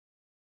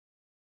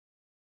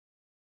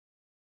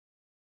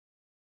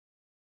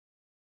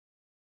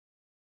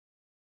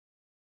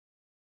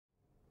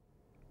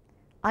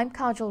I'm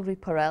Kajal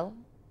Ruparel,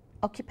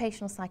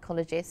 occupational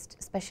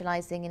psychologist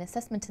specialising in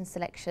assessment and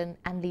selection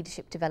and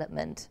leadership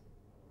development.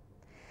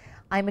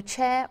 I'm a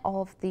chair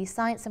of the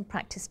Science and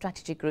Practice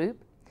Strategy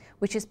Group,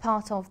 which is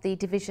part of the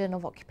Division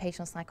of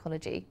Occupational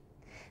Psychology.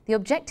 The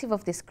objective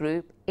of this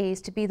group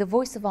is to be the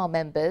voice of our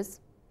members,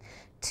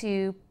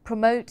 to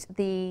promote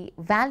the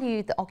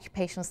value that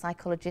occupational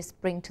psychologists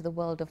bring to the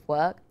world of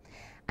work,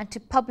 and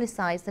to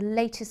publicise the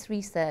latest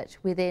research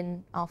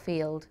within our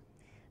field.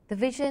 The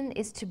vision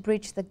is to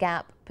bridge the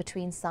gap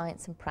between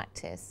science and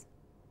practice.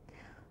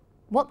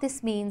 What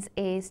this means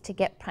is to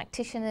get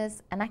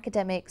practitioners and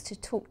academics to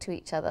talk to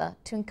each other,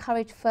 to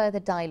encourage further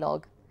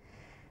dialogue.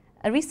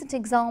 A recent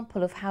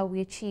example of how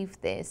we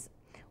achieved this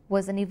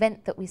was an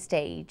event that we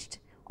staged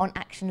on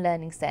action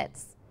learning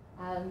sets.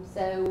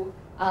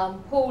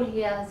 Paul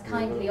here has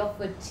kindly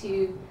offered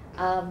to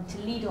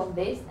lead on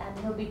this, and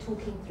he'll be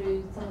talking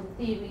through some of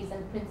the theories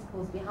and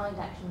principles behind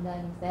action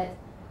learning sets,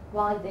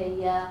 why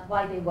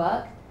they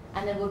work,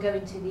 and then we'll go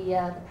into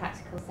the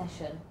practical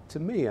session. To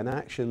me, an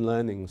action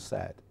learning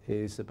set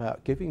is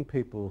about giving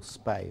people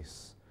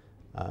space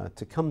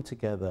to come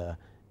together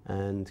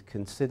and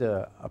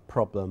consider a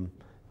problem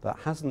that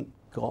hasn't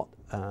got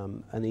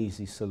an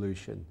easy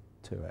solution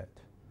to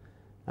it,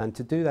 and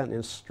to do that in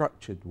a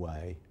structured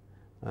way,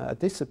 a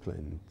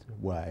disciplined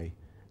way,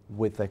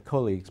 with their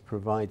colleagues,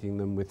 providing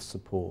them with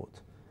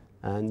support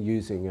and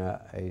using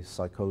a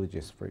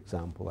psychologist, for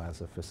example, as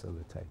a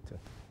facilitator.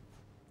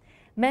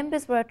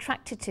 Members were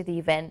attracted to the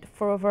event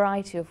for a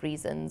variety of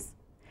reasons: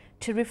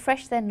 to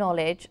refresh their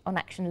knowledge on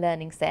action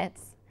learning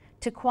sets,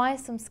 to acquire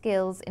some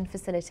skills in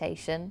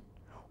facilitation,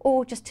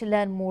 or just to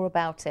learn more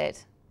about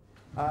it.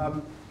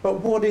 But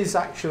what is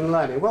action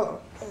learning?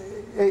 Well,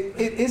 it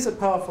is a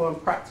powerful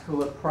and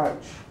practical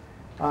approach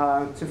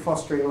to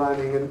fostering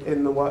learning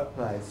in the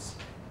workplace.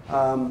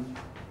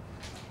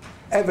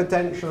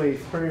 Evidentially,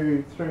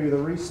 through the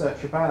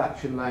research about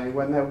action learning,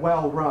 when they're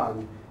well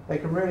run, they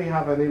can really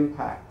have an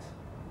impact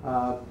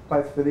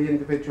both for the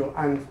individual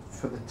and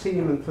for the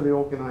team and for the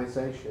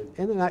organisation.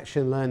 In an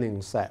action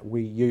learning set,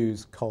 we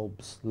use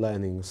Kolb's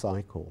learning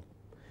cycle.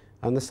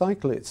 And the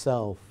cycle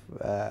itself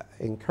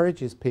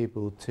encourages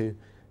people to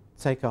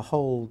take a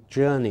whole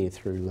journey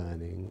through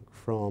learning,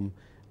 from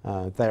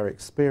their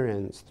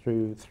experience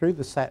through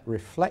the set,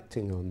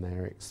 reflecting on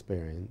their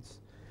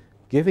experience,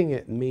 giving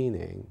it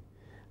meaning,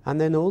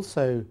 and then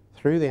also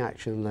through the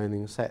action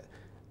learning set,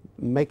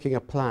 making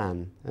a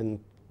plan and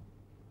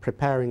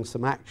preparing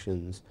some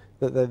actions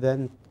that they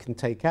then can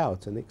take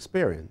out and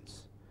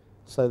experience,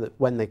 so that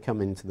when they come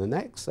into the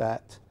next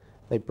set,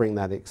 they bring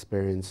that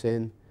experience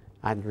in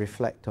and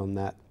reflect on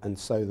that, and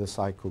so the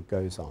cycle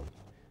goes on.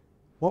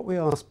 What we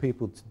asked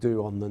people to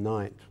do on the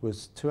night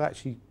was to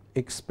actually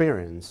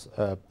experience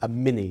a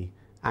mini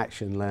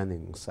action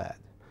learning set.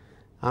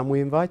 And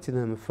we invited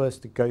them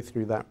first to go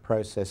through that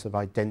process of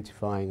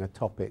identifying a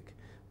topic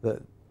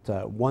that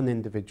one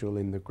individual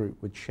in the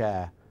group would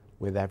share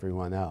with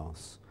everyone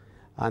else,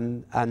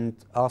 and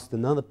asked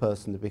another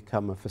person to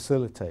become a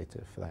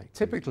facilitator for that.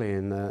 Typically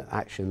in the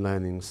action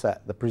learning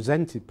set, the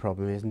presented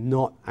problem is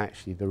not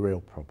actually the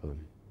real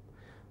problem.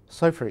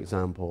 So for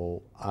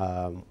example,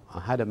 I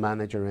had a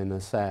manager in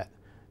a set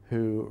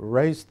who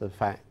raised the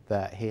fact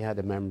that he had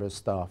a member of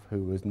staff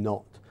who was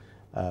not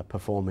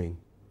performing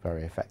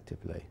very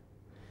effectively.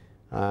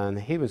 And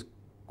he was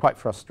quite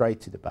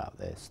frustrated about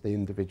this. The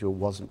individual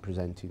wasn't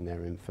presenting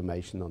their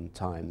information on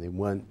time, they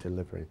weren't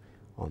delivering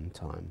on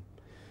time.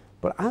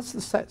 But as the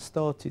set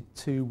started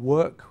to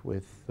work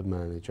with the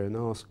manager and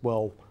ask,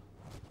 well,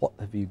 what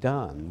have you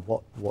done?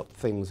 What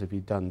things have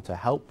you done to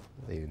help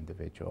the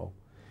individual?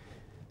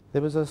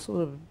 There was a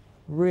sort of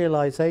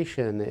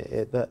realization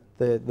that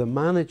the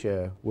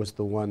manager was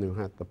the one who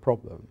had the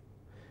problem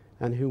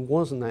and who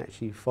wasn't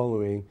actually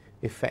following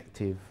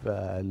effective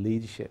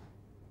leadership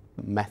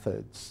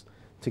methods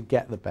to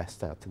get the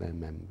best out of their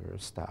member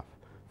of staff.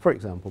 For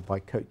example,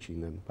 by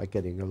coaching them, by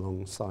getting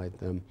alongside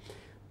them,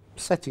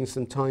 setting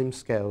some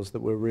timescales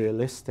that were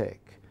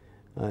realistic,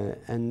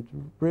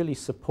 and really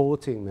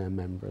supporting their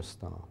member of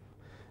staff.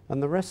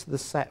 And the rest of the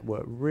set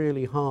worked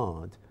really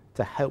hard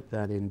to help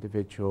that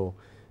individual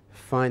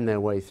find their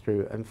way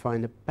through and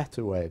find a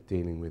better way of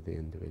dealing with the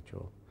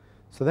individual.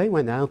 So they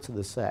went out of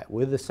the set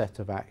with a set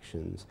of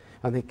actions,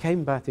 and they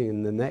came back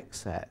in the next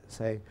set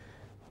saying,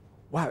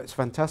 wow, it's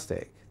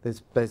fantastic.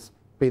 There's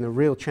been a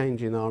real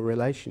change in our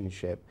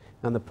relationship,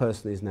 and the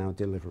person is now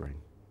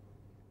delivering.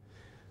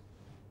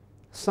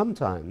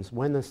 Sometimes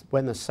when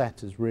a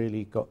set has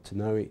really got to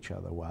know each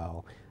other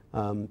well,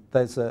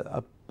 there's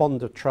a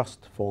bond of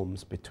trust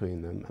forms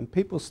between them, and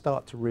people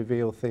start to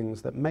reveal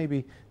things that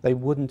maybe they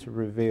wouldn't have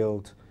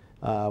revealed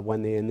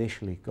when they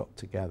initially got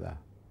together.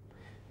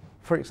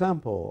 For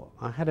example,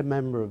 I had a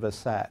member of a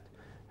set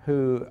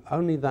who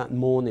only that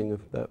morning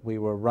that we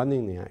were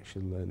running the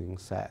action learning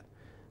set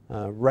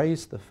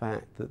raised the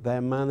fact that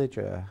their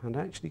manager had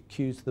actually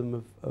accused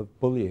them of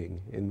bullying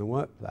in the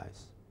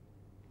workplace.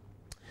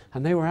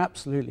 And they were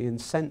absolutely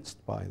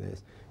incensed by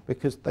this,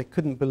 because they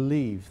couldn't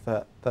believe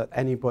that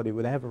anybody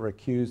would ever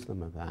accuse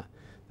them of that.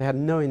 They had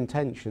no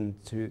intention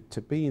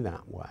to be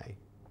that way.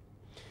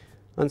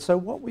 And so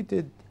what we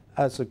did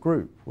as a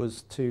group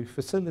was to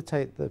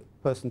facilitate the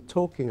person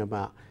talking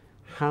about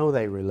how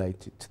they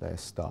related to their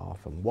staff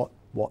and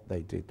what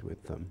they did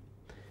with them.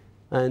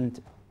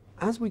 And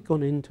as we'd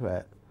gone into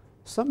it,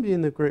 somebody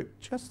in the group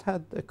just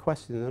had a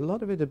question, and a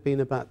lot of it had been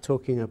about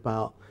talking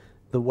about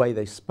the way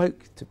they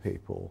spoke to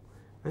people.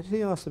 And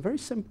he asked a very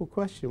simple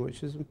question,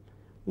 which is,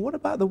 what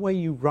about the way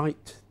you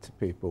write to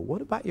people?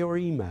 What about your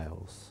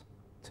emails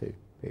to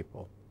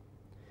people?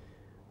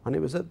 And it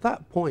was at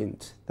that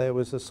point there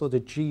was a sort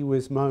of gee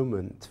whiz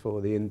moment for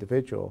the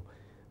individual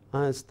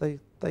as they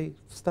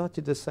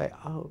started to say,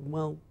 oh,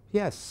 well,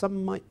 yes,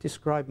 some might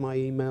describe my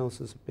emails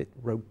as a bit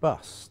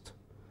robust.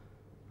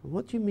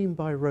 What do you mean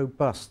by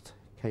robust?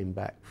 Came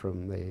back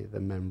from the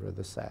member of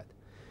the set.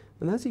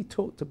 And as he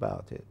talked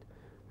about it,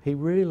 he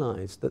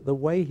realized that the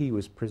way he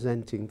was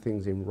presenting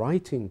things in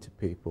writing to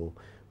people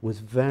was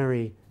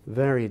very,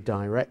 very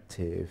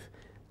directive.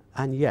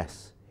 And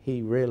yes,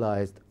 he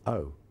realized,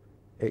 oh,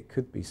 it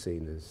could be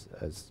seen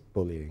as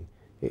bullying.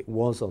 It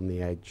was on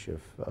the edge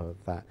of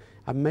that.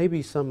 And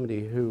maybe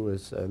somebody who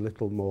was a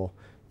little more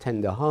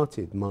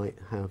tender-hearted might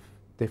have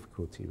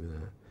difficulty with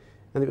that.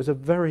 And it was a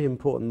very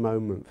important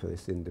moment for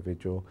this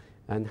individual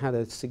and had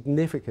a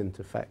significant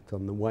effect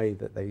on the way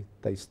that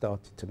they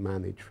started to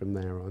manage from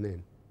there on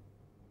in.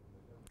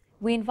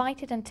 We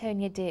invited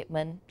Antonia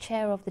Deertman,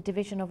 Chair of the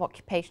Division of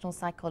Occupational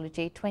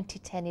Psychology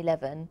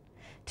 2010-11,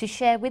 to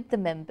share with the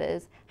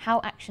members how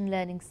action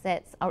learning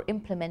sets are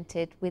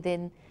implemented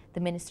within the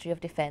Ministry of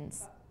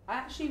Defence. I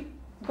actually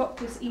got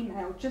this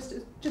email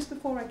just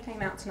before I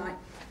came out tonight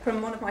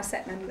from one of my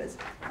set members,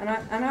 and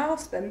I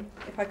asked them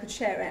if I could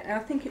share it, and I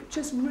think it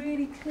just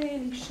really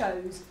clearly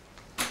shows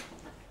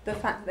the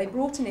fact that they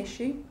brought an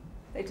issue,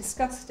 they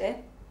discussed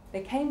it,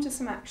 they came to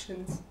some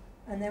actions,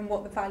 and then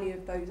what the value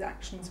of those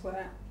actions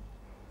were.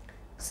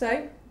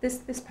 So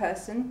this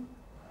person,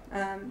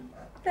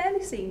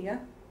 fairly senior,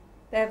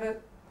 they have a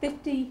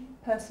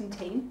 50-person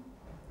team,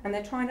 and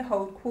they're trying to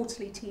hold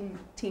quarterly team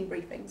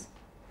briefings.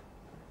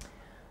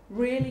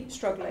 Really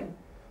struggling.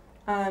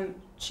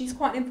 She's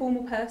quite an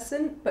informal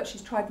person, but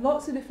she's tried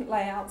lots of different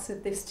layouts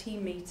of this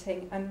team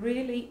meeting, and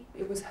really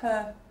it was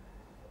her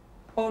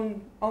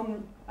on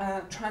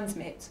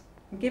transmit,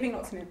 giving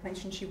lots of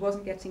information. She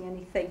wasn't getting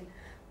anything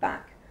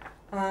back.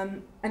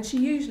 And she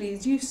usually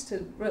is used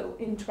to real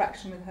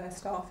interaction with her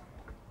staff.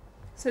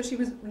 So she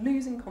was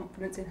losing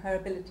confidence in her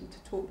ability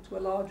to talk to a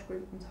large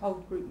group and to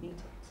hold group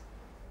meetings.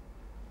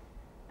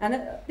 And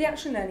at the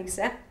action learning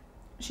set,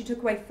 she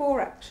took away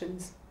 4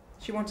 actions.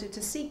 She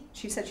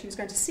said she was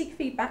going to seek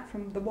feedback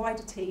from the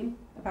wider team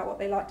about what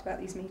they liked about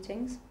these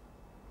meetings.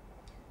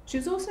 She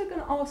was also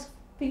going to ask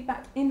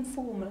feedback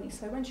informally,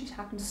 so when she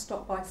happened to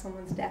stop by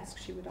someone's desk,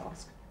 she would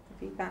ask for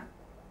feedback.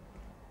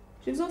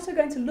 She was also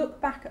going to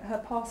look back at her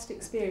past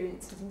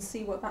experiences and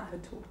see what that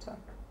had taught her.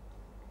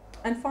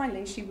 And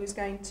finally, she was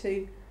going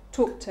to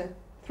talk to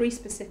 3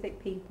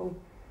 specific people.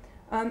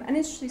 And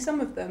interestingly,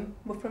 some of them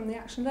were from the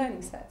action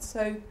learning set.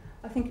 So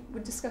I think we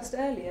discussed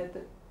earlier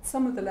that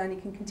some of the learning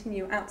can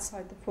continue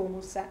outside the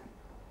formal set.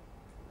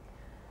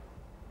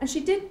 And she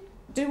did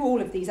do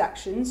all of these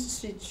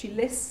actions. She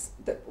lists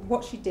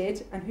what she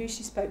did and who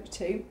she spoke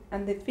to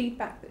and the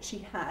feedback that she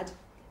had.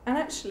 And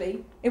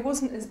actually, it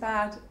wasn't as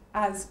bad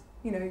as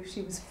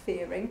she was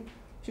fearing.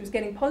 She was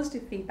getting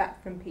positive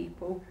feedback from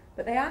people,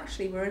 but they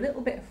actually were a little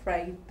bit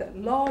afraid that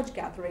large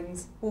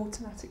gatherings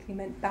automatically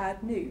meant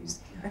bad news,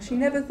 and she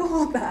never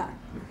thought that.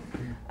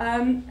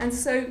 And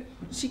so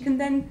she can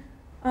then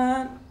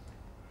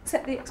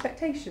set the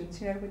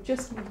expectations. We're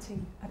just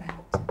meeting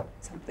about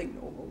something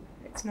normal.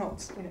 It's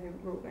not,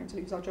 we're all going to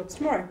lose our jobs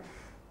tomorrow.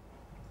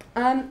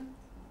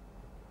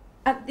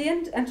 At the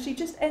end, and she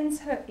just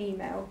ends her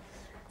email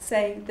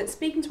saying that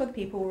speaking to other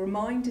people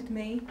reminded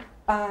me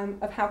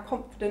of how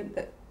confident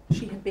that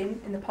she had been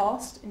in the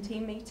past in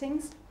team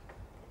meetings,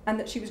 and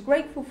that she was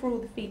grateful for all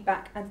the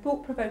feedback and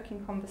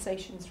thought-provoking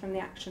conversations from the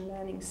action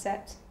learning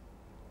set.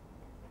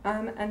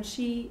 And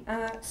she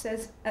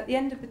says at the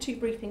end of the 2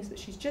 briefings that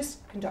she's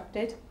just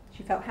conducted,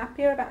 she felt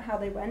happier about how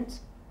they went,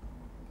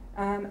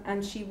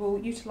 and she will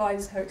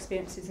utilise her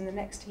experiences in the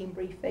next team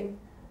briefing,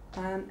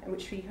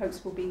 which she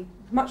hopes will be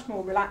much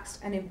more relaxed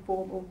and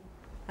informal,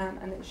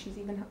 and that she's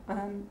even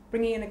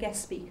bringing in a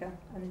guest speaker,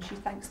 and then she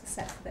thanks the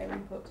set for their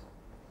input.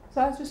 So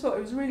I just thought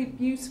it was a really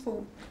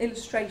beautiful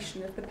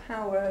illustration of the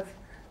power of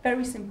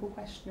very simple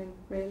questioning,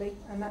 really,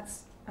 and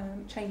that's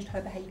changed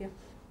her behaviour.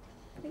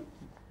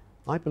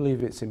 I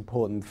believe it's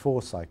important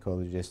for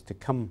psychologists to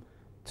come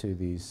to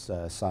these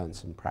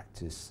science and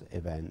practice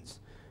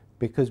events,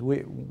 because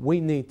we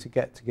need to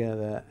get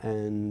together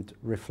and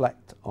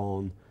reflect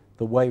on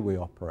the way we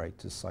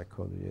operate as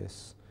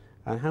psychologists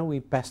and how we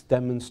best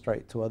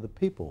demonstrate to other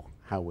people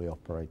how we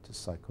operate as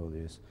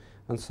psychologists,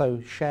 and so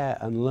share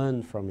and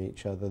learn from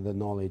each other the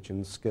knowledge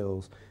and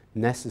skills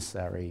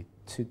necessary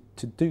to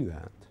do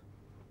that.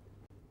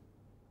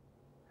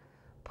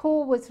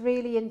 Paul was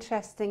really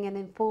interesting and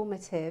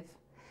informative,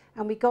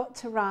 and we got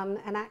to run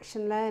an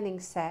action learning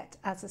set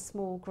as a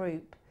small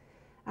group.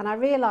 And I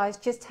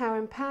realised just how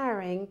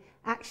empowering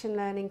action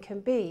learning can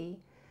be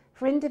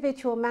for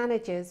individual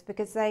managers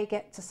because they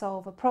get to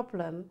solve a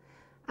problem,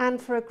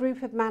 and for a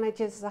group of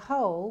managers as a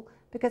whole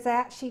because they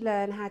actually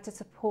learn how to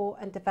support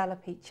and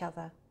develop each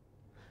other.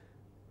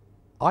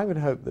 I would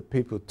hope that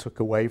people took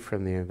away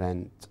from the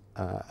event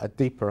a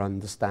deeper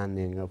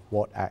understanding of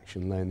what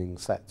action learning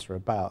sets are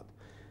about,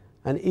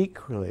 and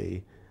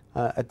equally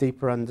a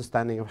deeper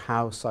understanding of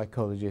how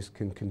psychologists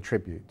can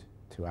contribute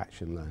to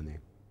action learning.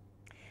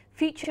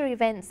 Future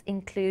events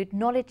include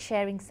knowledge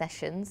sharing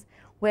sessions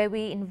where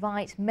we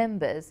invite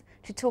members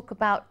to talk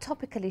about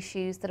topical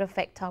issues that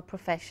affect our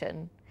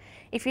profession.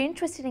 If you're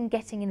interested in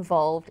getting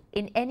involved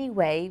in any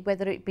way,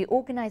 whether it be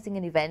organising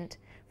an event,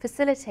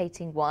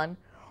 facilitating one,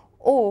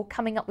 or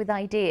coming up with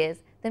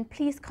ideas, then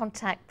please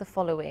contact the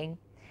following: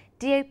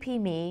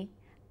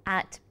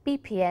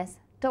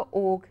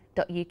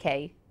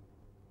 dopme@bps.org.uk.